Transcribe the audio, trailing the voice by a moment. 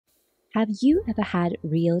Have you ever had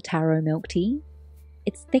real taro milk tea?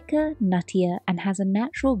 It's thicker, nuttier, and has a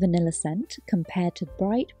natural vanilla scent compared to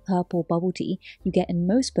bright purple bubble tea you get in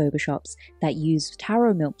most boba shops that use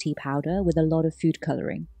taro milk tea powder with a lot of food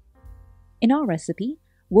coloring. In our recipe,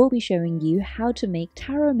 we'll be showing you how to make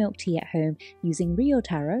taro milk tea at home using real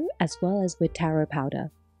taro as well as with taro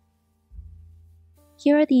powder.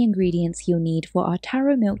 Here are the ingredients you'll need for our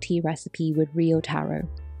taro milk tea recipe with real taro.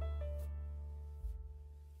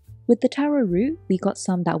 With the taro root, we got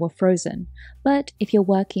some that were frozen, but if you're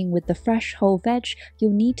working with the fresh whole veg,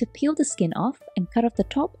 you'll need to peel the skin off and cut off the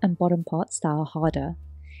top and bottom parts that are harder.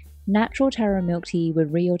 Natural taro milk tea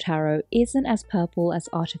with real taro isn't as purple as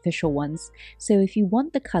artificial ones, so if you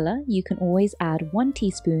want the color, you can always add 1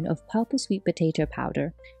 teaspoon of purple sweet potato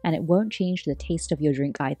powder, and it won't change the taste of your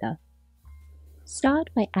drink either. Start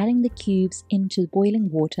by adding the cubes into boiling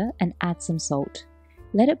water and add some salt.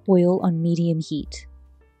 Let it boil on medium heat.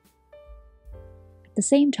 At the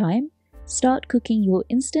same time, start cooking your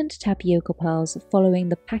instant tapioca pearls following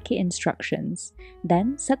the packet instructions,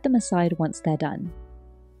 then set them aside once they're done.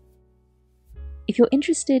 If you're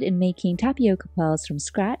interested in making tapioca pearls from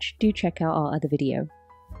scratch, do check out our other video.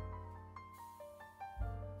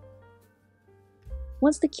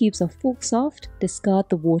 Once the cubes are full soft, discard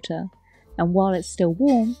the water, and while it's still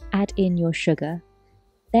warm, add in your sugar.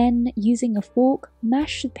 Then, using a fork,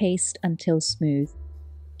 mash the paste until smooth.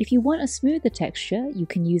 If you want a smoother texture, you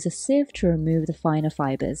can use a sieve to remove the finer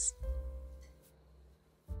fibers.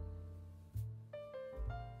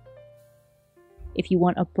 If you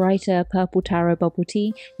want a brighter purple taro bubble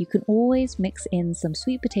tea, you can always mix in some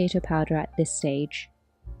sweet potato powder at this stage.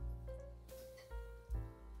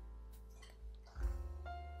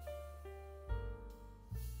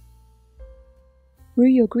 Brew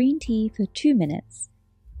your green tea for 2 minutes.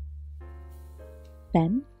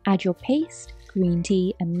 Then, add your paste, green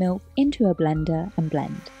tea and milk into a blender and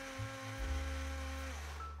blend.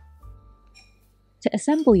 To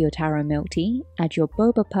assemble your taro milk tea, add your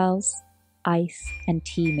boba pearls, ice and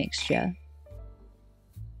tea mixture.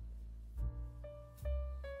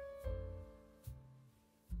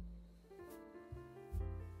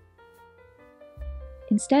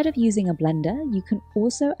 Instead of using a blender, you can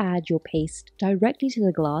also add your paste directly to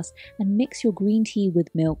the glass and mix your green tea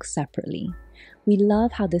with milk separately. We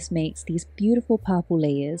love how this makes these beautiful purple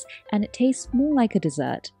layers, and it tastes more like a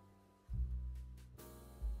dessert.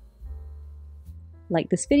 Like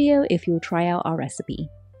this video if you'll try out our recipe.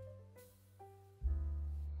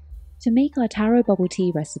 To make our taro bubble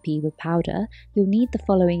tea recipe with powder, you'll need the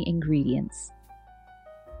following ingredients.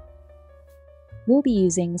 We'll be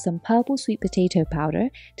using some purple sweet potato powder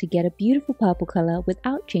to get a beautiful purple color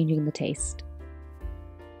without changing the taste.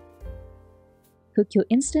 Cook your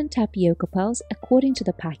instant tapioca pearls according to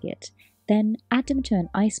the packet, then add them to an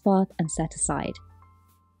ice bath and set aside.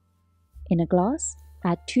 In a glass,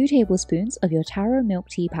 add 2 tablespoons of your taro milk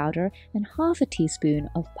tea powder and half a teaspoon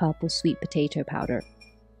of purple sweet potato powder.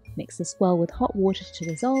 Mix this well with hot water to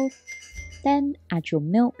dissolve, then add your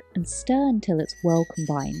milk and stir until it's well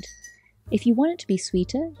combined. If you want it to be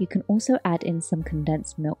sweeter, you can also add in some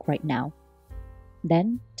condensed milk right now.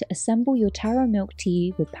 Then, to assemble your taro milk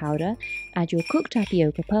tea with powder, add your cooked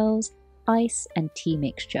tapioca pearls, ice and tea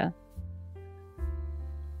mixture.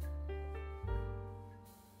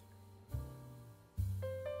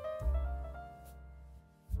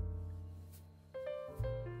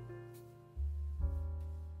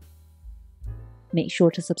 Make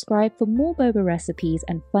sure to subscribe for more boba recipes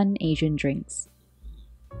and fun Asian drinks.